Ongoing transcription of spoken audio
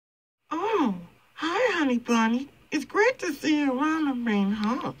honey bunny. It's great to see you around the main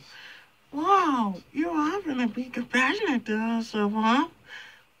house. Wow, you're having to be compassionate to us, so huh?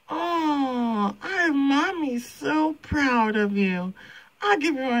 Oh, Mommy's so proud of you. I'll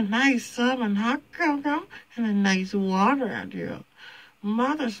give you a nice sub and hot cocoa and a nice water out you.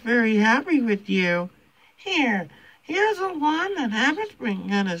 Mother's very happy with you. Here's the one that haven't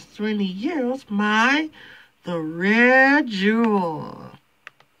been in us 20 years, the red jewel.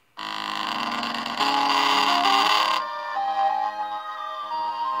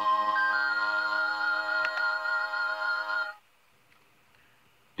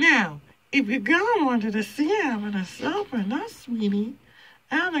 Now, if your girl wanted to see him in a soap and us, sweetie,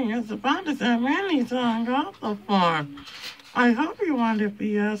 I think it's about the time any song got so far. I hope you want to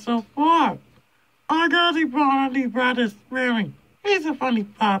be so far. I got the brother swearing. He's a funny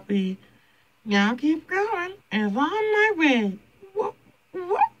puppy. Now keep going. It's on my way. What?